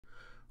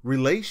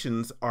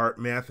Relations are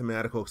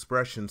mathematical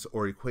expressions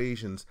or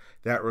equations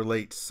that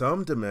relate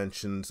some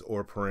dimensions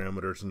or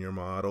parameters in your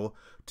model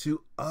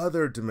to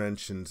other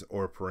dimensions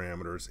or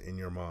parameters in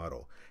your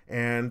model.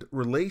 And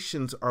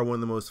relations are one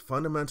of the most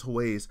fundamental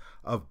ways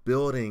of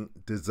building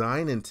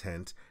design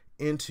intent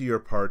into your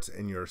parts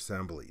and your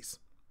assemblies.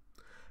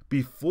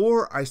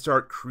 Before I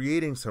start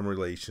creating some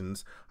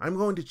relations, I'm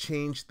going to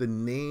change the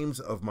names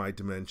of my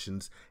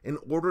dimensions in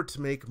order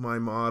to make my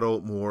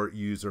model more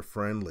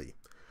user-friendly.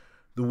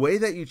 The way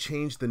that you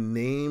change the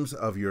names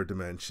of your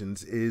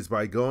dimensions is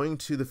by going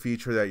to the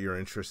feature that you're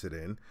interested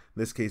in. In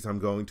this case, I'm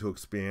going to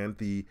expand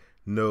the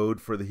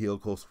node for the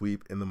helical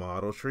sweep in the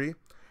model tree.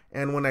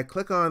 And when I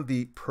click on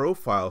the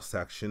profile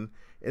section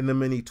in the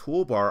mini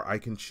toolbar, I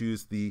can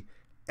choose the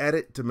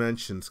edit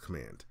dimensions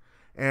command.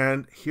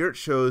 And here it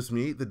shows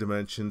me the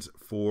dimensions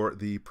for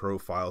the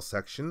profile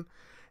section.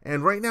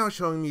 And right now it's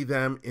showing me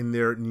them in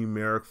their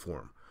numeric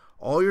form.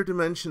 All your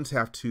dimensions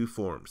have two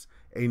forms,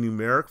 a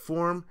numeric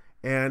form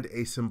and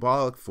a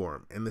symbolic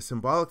form, and the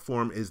symbolic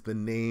form is the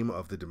name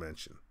of the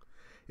dimension.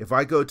 If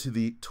I go to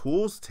the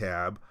Tools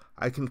tab,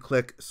 I can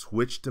click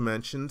Switch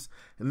Dimensions,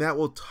 and that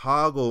will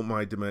toggle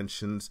my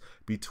dimensions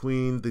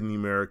between the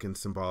numeric and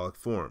symbolic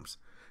forms.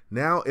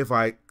 Now, if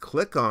I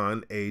click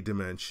on a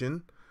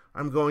dimension,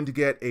 I'm going to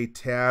get a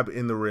tab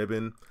in the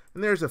ribbon,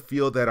 and there's a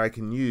field that I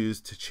can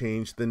use to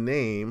change the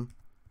name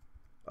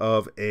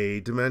of a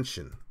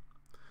dimension.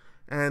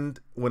 And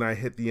when I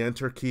hit the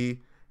Enter key,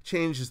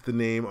 changes the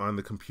name on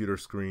the computer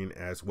screen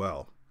as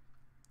well.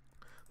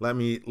 Let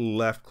me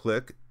left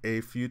click a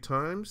few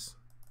times.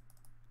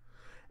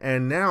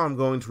 And now I'm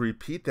going to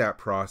repeat that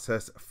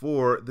process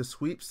for the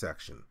sweep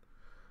section.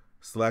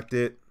 Select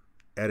it,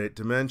 edit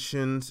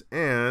dimensions,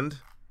 and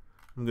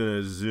I'm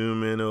going to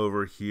zoom in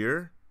over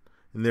here.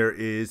 And there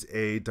is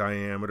a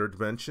diameter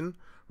dimension.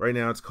 Right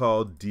now it's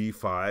called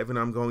D5, and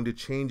I'm going to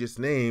change its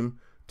name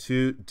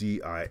to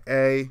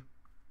DIA.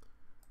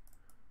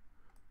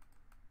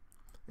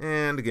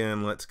 And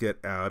again, let's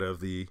get out of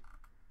the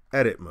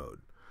edit mode.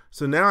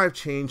 So now I've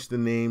changed the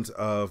names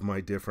of my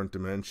different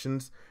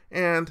dimensions,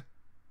 and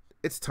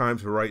it's time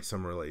to write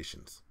some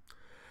relations.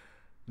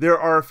 There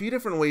are a few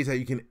different ways that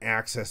you can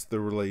access the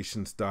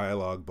relations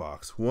dialog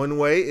box. One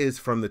way is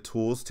from the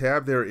Tools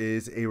tab. There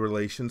is a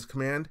relations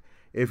command.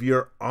 If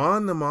you're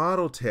on the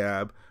Model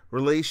tab,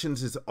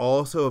 relations is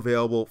also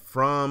available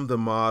from the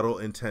Model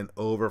Intent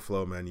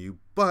Overflow menu,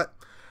 but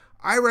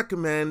I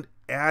recommend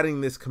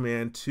adding this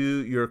command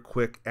to your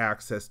quick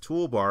access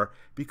toolbar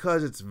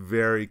because it's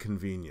very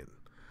convenient.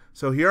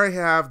 So here I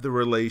have the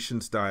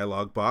relations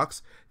dialog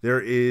box. There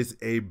is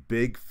a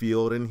big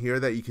field in here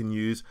that you can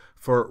use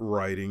for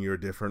writing your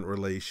different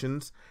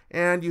relations,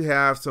 and you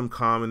have some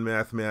common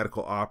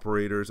mathematical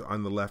operators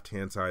on the left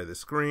hand side of the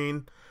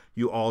screen.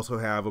 You also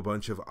have a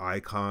bunch of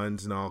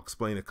icons, and I'll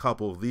explain a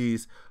couple of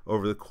these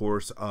over the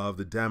course of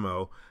the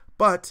demo.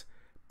 But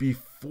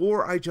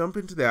before I jump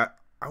into that,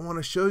 I want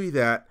to show you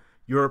that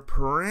your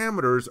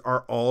parameters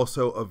are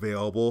also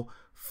available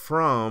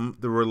from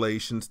the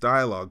relations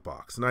dialog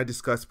box, and I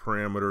discuss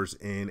parameters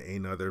in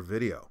another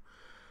video.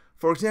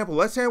 For example,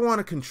 let's say I want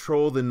to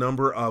control the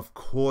number of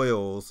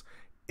coils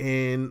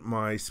in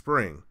my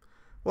spring.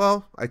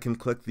 Well, I can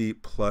click the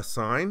plus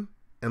sign,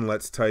 and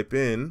let's type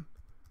in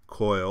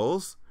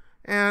coils,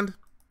 and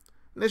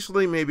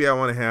initially maybe I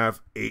want to have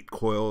 8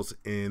 coils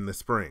in the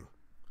spring.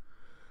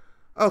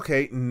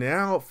 Okay,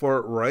 now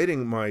for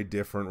writing my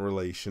different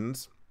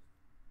relations,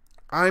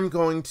 I'm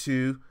going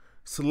to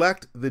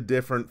select the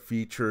different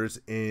features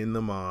in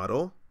the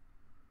model,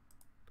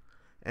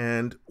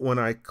 and when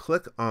I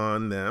click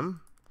on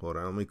them, hold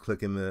on, let me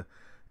click in the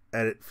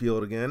edit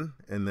field again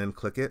and then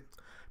click it.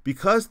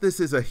 Because this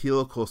is a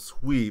helical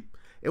sweep,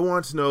 it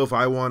wants to know if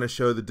I want to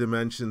show the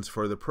dimensions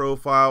for the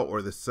profile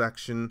or the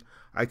section.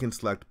 I can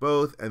select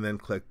both and then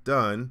click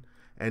done,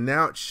 and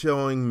now it's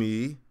showing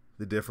me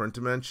the different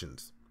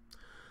dimensions.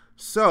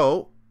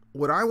 So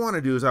what I want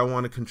to do is I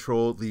want to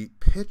control the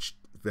pitch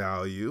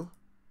value,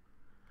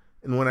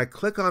 and when I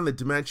click on the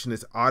dimension,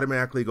 it's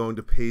automatically going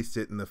to paste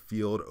it in the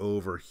field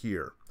over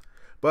here.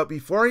 But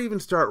before I even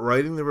start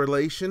writing the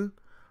relation,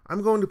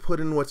 I'm going to put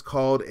in what's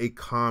called a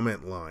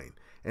comment line,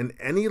 and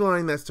any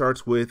line that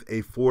starts with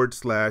a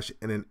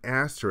 / and an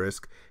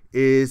asterisk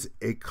is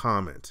a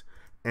comment.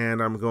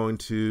 And I'm going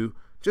to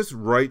just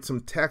write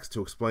some text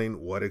to explain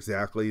what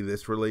exactly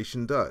this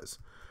relation does.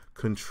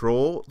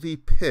 Control the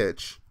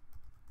pitch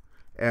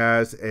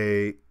as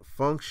a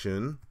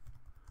function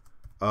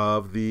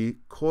of the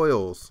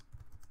coils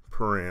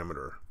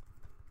parameter.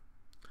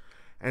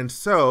 And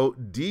so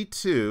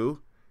D2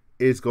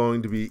 is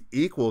going to be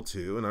equal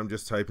to, and I'm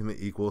just typing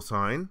the equal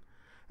sign,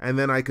 and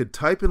then I could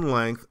type in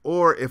length,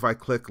 or if I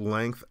click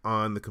length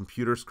on the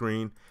computer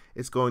screen,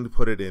 it's going to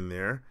put it in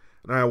there.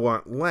 And I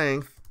want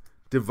length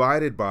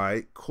divided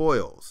by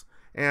coils.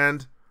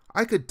 And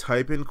I could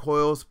type in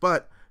coils,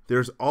 but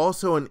there's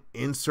also an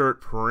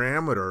insert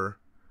parameter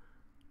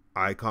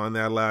icon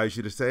that allows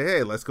you to say,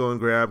 hey, let's go and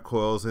grab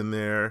coils in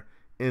there,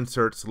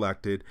 insert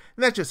selected,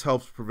 and that just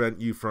helps prevent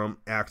you from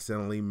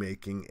accidentally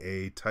making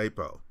a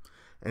typo.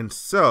 And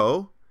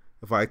so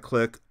if I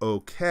click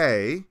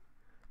OK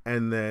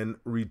and then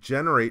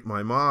regenerate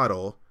my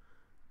model,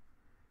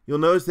 you'll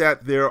notice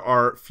that there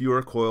are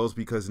fewer coils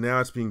because now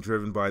it's being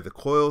driven by the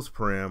coils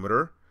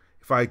parameter.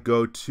 If I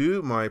go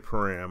to my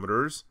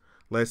parameters,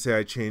 let's say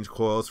I change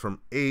coils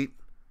from 8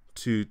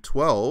 to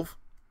 12,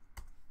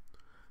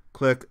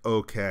 click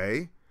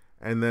OK,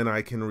 and then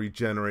I can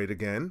regenerate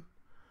again.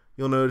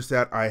 You'll notice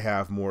that I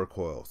have more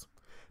coils.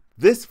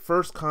 This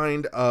first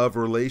kind of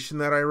relation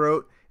that I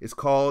wrote is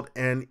called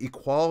an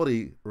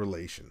equality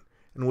relation.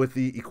 And with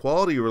the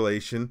equality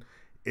relation,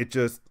 it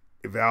just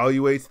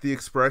evaluates the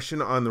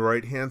expression on the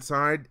right-hand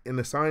side and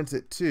assigns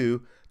it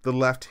to the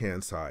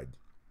left-hand side.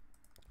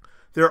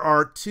 There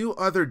are two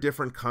other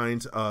different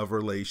kinds of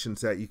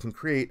relations that you can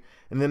create,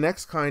 and the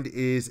next kind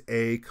is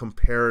a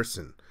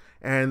comparison.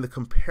 And the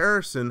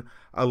comparison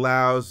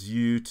allows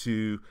you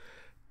to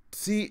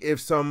see if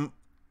some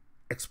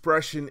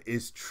expression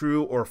is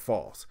true or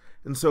false.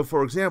 And so,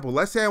 for example,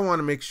 let's say I want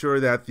to make sure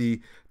that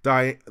the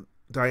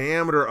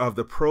diameter of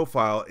the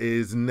profile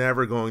is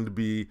never going to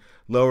be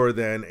lower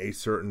than a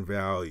certain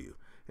value.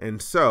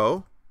 And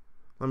so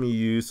let me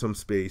use some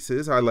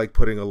spaces. I like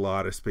putting a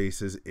lot of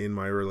spaces in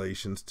my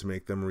relations to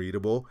make them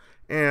readable.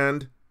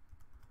 And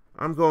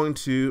I'm going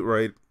to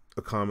write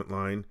a comment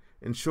line,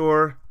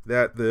 ensure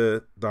that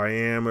the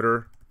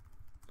diameter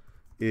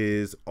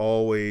is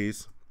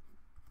always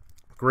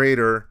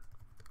greater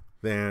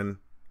than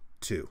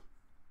 2.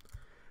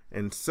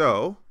 And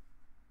so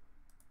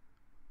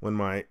when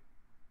my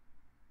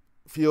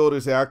field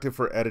is active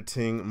for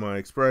editing my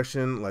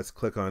expression, let's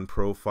click on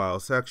Profile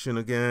section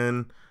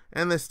again.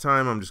 And this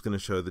time I'm just going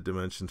to show the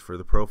dimensions for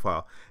the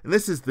profile. And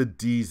this is the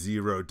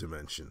D0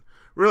 dimension.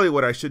 Really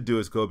what I should do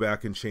is go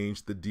back and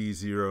change the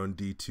D0 and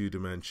D2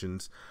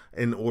 dimensions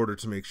in order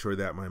to make sure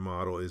that my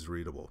model is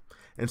readable.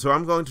 And so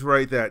I'm going to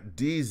write that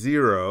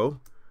D0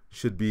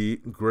 should be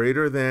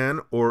greater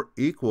than or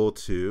equal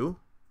to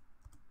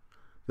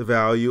the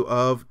value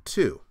of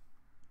 2.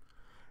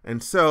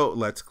 And so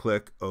let's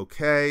click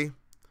OK.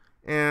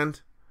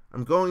 And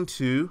I'm going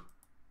to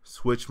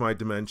switch my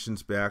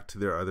dimensions back to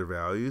their other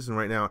values. And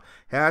right now it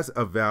has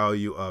a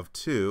value of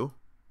 2.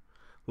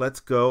 Let's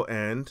go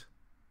and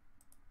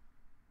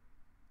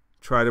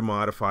try to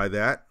modify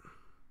that.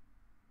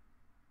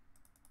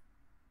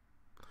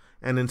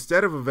 And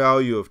instead of a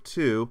value of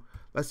 2,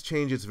 let's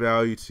change its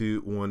value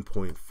to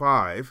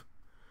 1.5.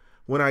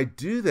 When I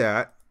do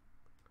that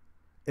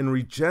and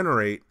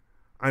regenerate,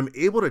 I'm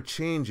able to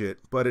change it,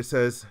 but it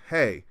says,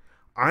 hey,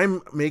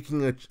 I'm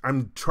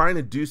trying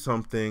to do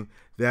something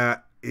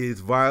that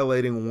is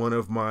violating one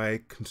of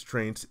my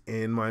constraints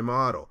in my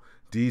model.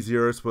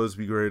 D0 is supposed to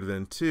be greater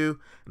than 2,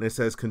 and it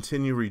says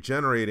continue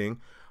regenerating.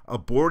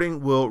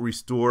 Aborting will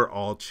restore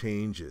all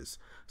changes.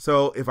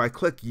 So if I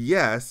click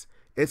yes,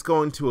 it's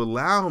going to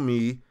allow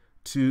me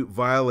to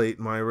violate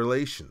my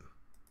relation.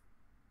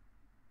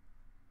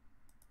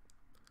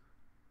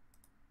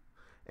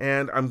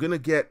 And I'm going to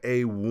get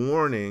a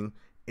warning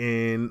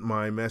in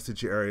my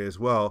message area as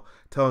well,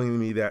 telling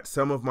me that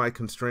some of my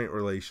constraint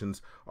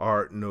relations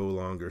are no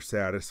longer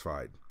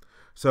satisfied.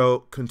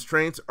 So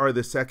constraints are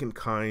the second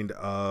kind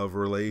of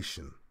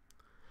relation.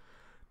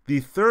 The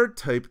third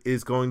type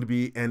is going to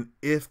be an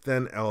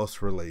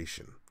if-then-else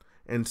relation.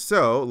 And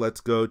so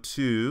let's go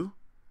to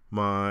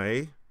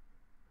my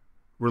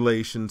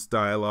relations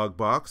dialog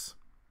box.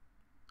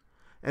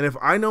 And if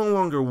I no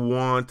longer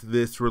want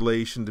this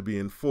relation to be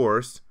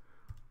enforced,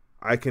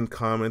 I can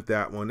comment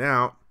that one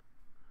out.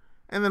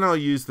 And then I'll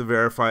use the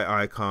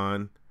verify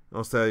icon.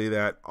 I'll tell you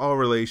that all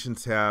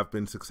relations have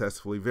been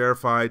successfully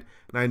verified,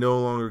 and I no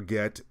longer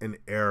get an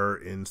error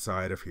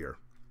inside of here.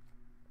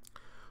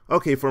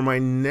 Okay, for my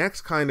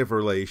next kind of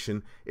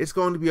relation, it's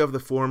going to be of the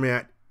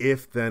format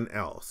if then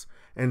else.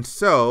 And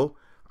so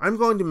I'm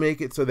going to make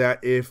it so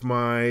that if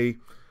my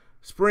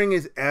spring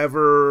is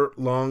ever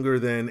longer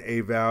than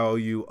a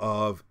value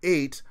of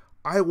 8,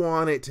 I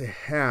want it to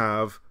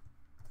have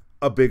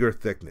a bigger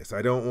thickness.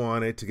 I don't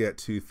want it to get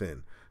too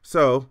thin.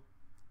 So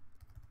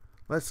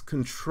let's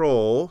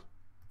control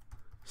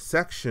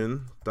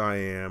section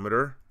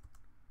diameter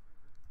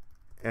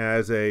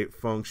as a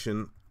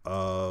function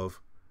of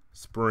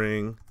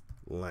spring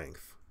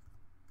length.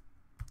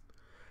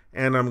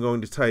 And I'm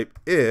going to type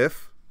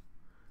if,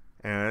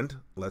 and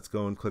let's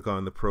go and click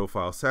on the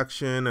profile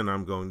section, and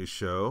I'm going to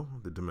show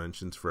the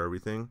dimensions for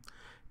everything.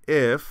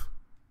 If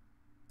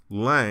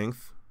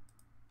length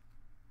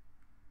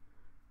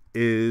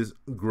is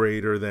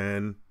greater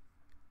than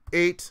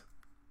 8,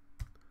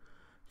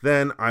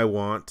 then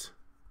I'm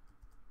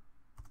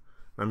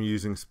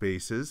using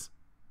spaces,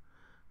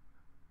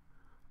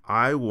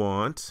 I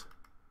want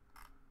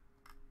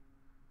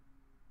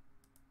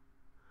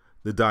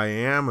the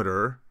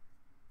diameter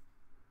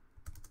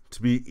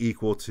to be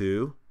equal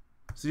to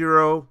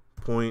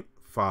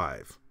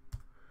 0.5.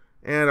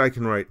 And I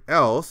can write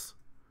else.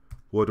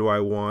 What do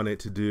I want it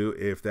to do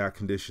if that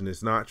condition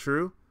is not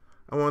true?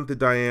 I want the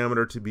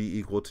diameter to be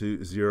equal to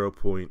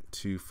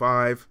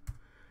 0.25.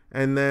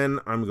 And then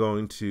I'm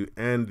going to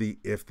end the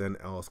if then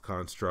else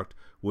construct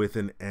with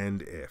an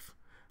end if.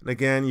 And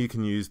again, you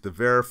can use the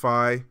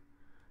verify.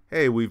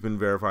 Hey, we've been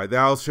verified.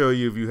 That'll show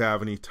you if you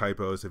have any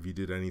typos, if you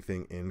did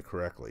anything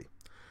incorrectly.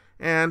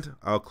 And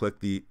I'll click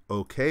the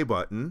OK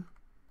button.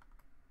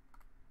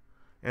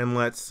 And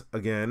let's,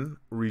 again,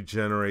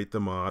 regenerate the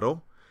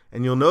model.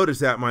 And you'll notice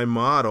that my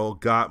model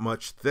got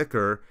much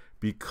thicker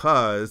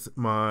because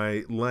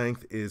my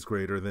length is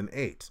greater than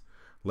 8.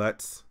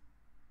 Let's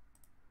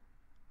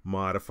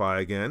modify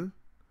again.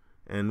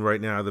 And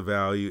right now the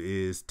value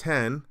is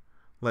 10.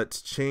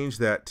 Let's change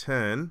that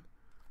 10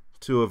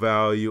 to a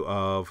value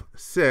of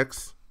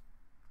 6.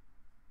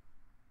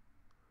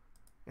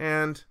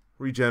 And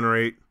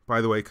regenerate. By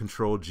the way,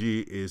 Control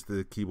G is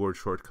the keyboard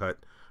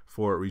shortcut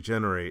for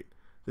regenerate.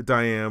 The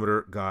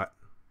diameter got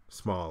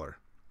smaller.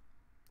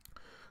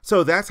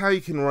 So that's how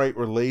you can write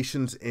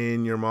relations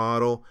in your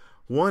model.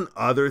 One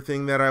other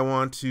thing that I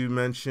want to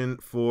mention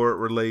for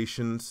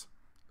relations,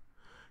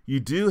 you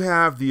do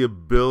have the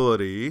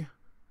ability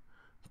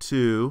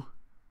to,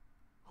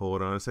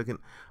 hold on a second,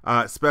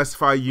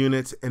 specify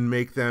units and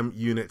make them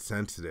unit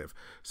sensitive.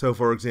 So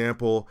for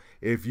example,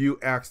 if you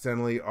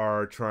accidentally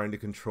are trying to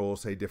control,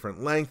 say,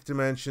 different length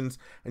dimensions,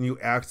 and you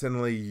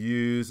accidentally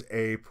use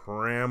a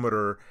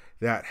parameter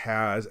that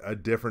has a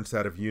different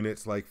set of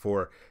units, like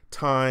for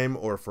time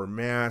or for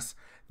mass,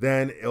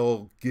 then it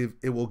will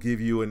give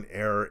you an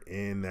error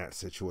in that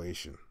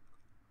situation.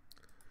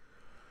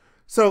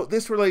 So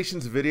this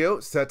relations video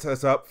sets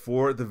us up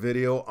for the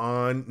video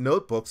on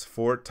notebooks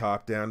for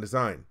top-down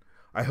design.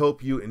 I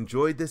hope you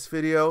enjoyed this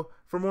video.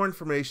 For more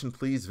information,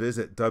 please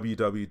visit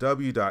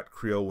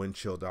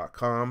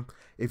www.creowindchill.com.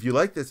 If you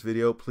like this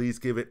video, please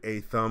give it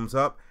a thumbs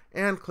up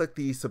and click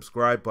the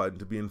subscribe button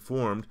to be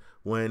informed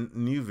when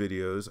new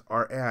videos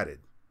are added.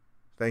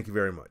 Thank you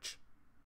very much.